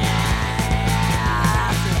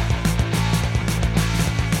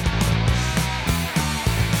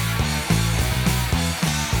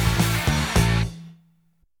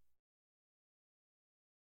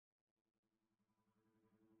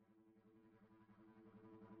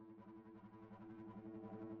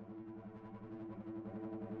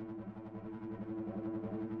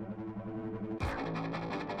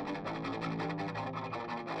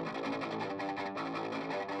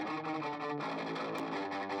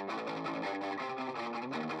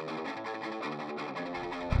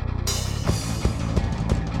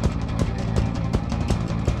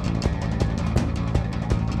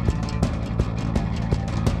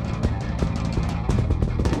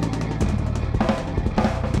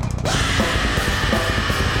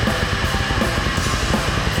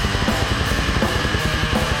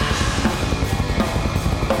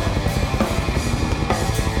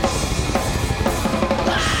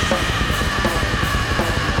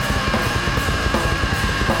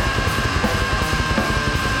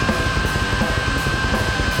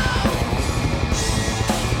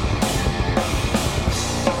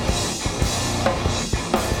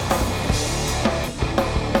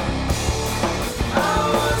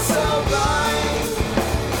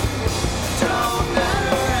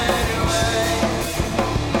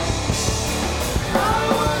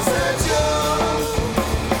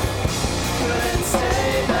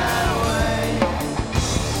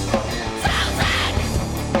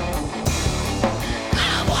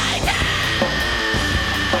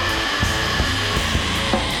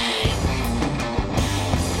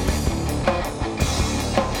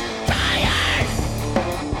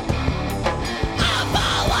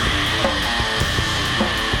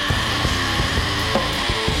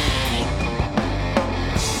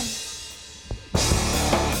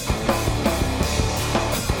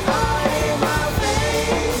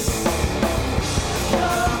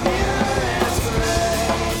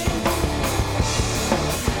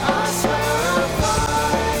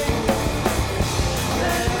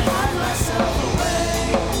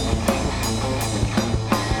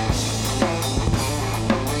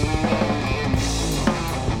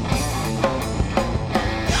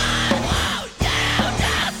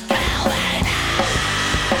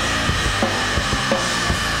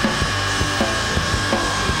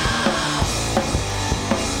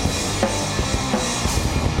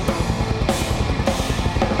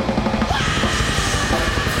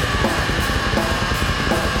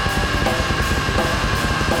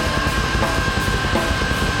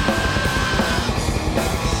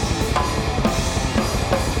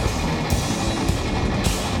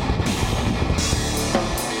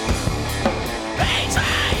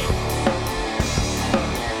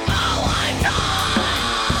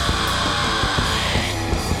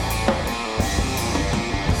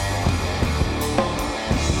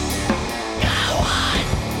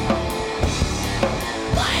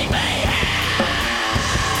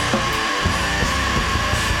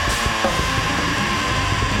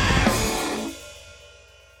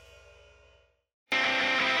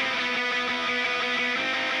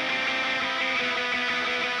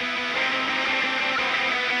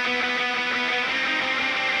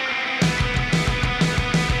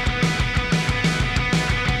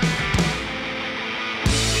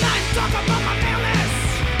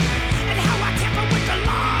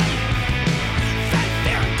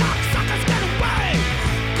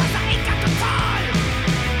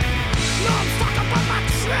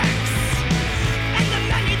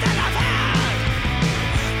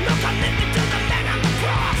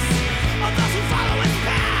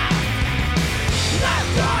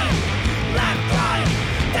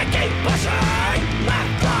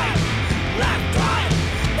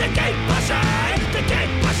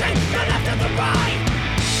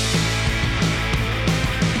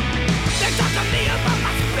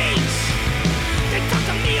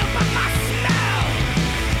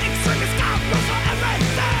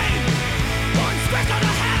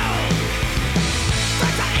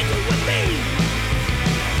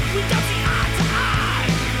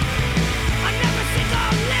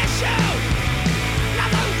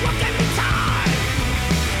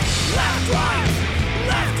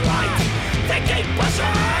 They keep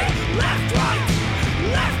pushing, left, right,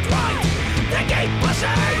 left, right. They keep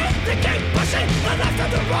pushing, the left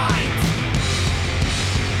and the right.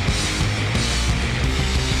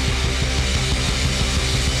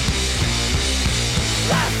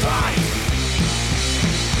 Left, right,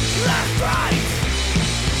 left, right.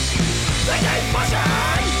 They keep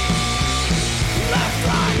pushing, left,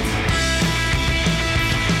 right.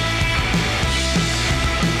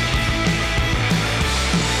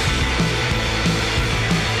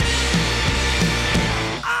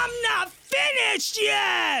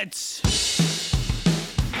 Yet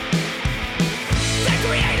they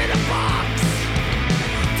created a box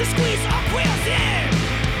to squeeze our wheels in.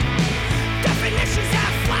 Definitions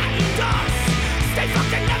have flattened us. Stay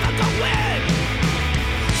fucked and never go in.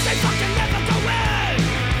 Stay fucked and never go in.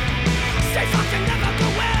 Stay fucked and never go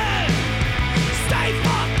in. Stay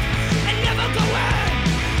fucked and never go in.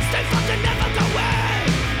 Stay fucked and never go in.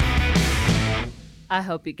 I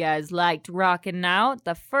hope you guys liked Rockin' Out.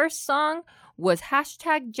 The first song was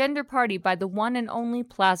 #GenderParty by the one and only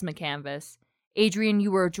Plasma Canvas. Adrian,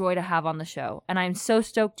 you were a joy to have on the show, and I'm so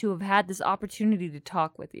stoked to have had this opportunity to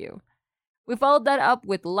talk with you. We followed that up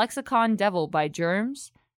with Lexicon Devil by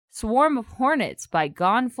Germs, Swarm of Hornets by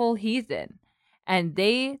Gone Full Heathen, and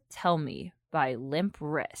They Tell Me by Limp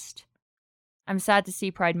Wrist. I'm sad to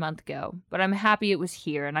see Pride Month go, but I'm happy it was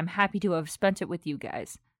here, and I'm happy to have spent it with you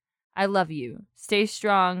guys. I love you. Stay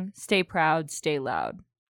strong, stay proud, stay loud.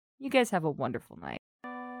 You guys have a wonderful night.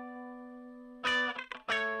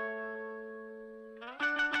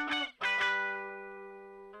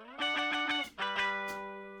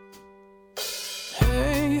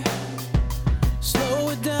 Hey, slow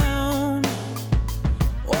it down.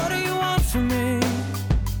 What do you want from me?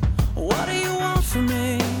 What do you want from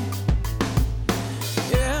me?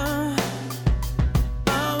 Yeah,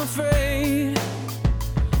 I'm afraid.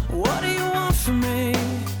 What do you want from me?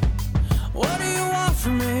 What do you want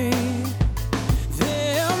from me?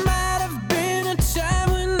 There might have been a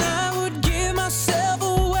time when I would give myself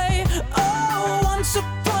away. Oh, once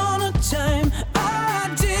upon a time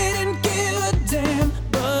I didn't give a damn.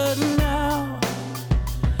 But now,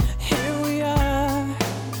 here we are.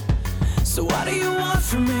 So what do you want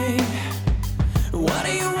from me? What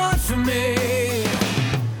do you want from me?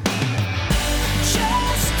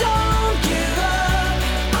 Just don't give up.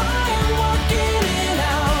 I am working it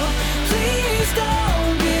out. Please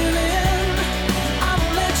don't give in. I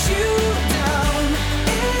won't let you down.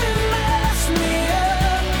 It messed me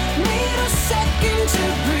up. Need a second to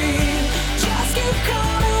breathe. Just keep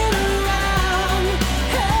coming around.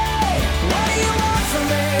 Hey, what do you want from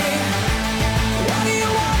me? What do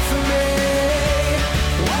you want from me?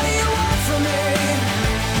 What do you want from me?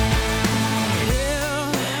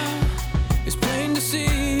 Yeah, it's plain to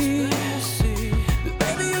see that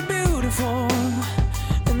baby you're beautiful,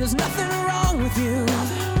 and there's nothing wrong with you.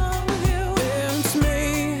 Yeah, it's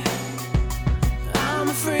me. I'm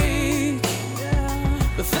a freak.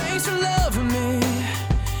 But thanks for loving me,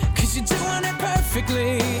 'cause you're doing it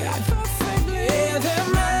perfectly. Yeah, there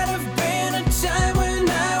might have been a time when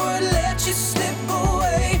I would let you slip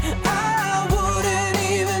away. I wouldn't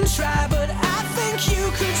even try, but I think you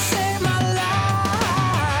could save my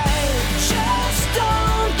life. Just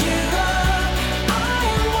don't give up. I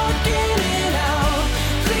am working it out.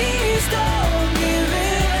 Please don't give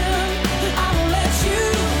in. I won't let you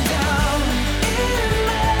down. It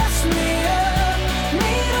messed me up.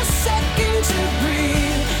 Need a second to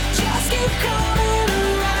breathe. Just keep coming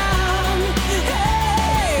around.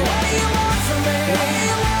 Hey, what do you want from me? What do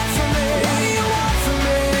you want from me? What do you want from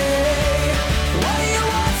me? What do you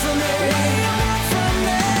want from me? What do you want from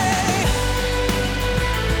me?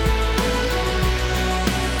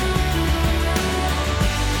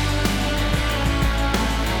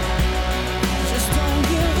 Just don't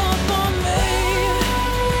give up on me.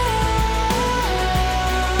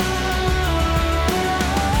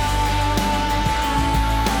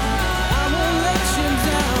 I won't let you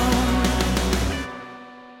down.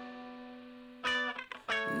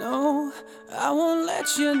 No, I won't let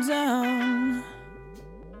you down.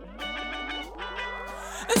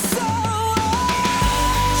 So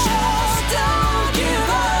just don't give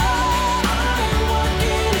up. I'm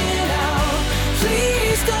working it out.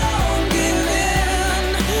 Please don't give in.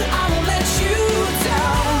 I won't let you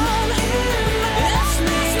down. It's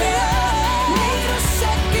me. Need a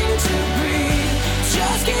second to breathe.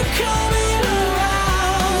 Just keep coming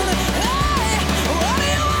around. Hey, what do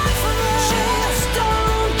you want from me? Just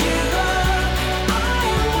don't give up. I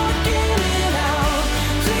am working it out.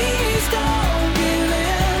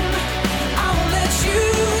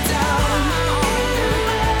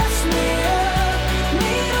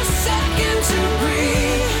 to breathe.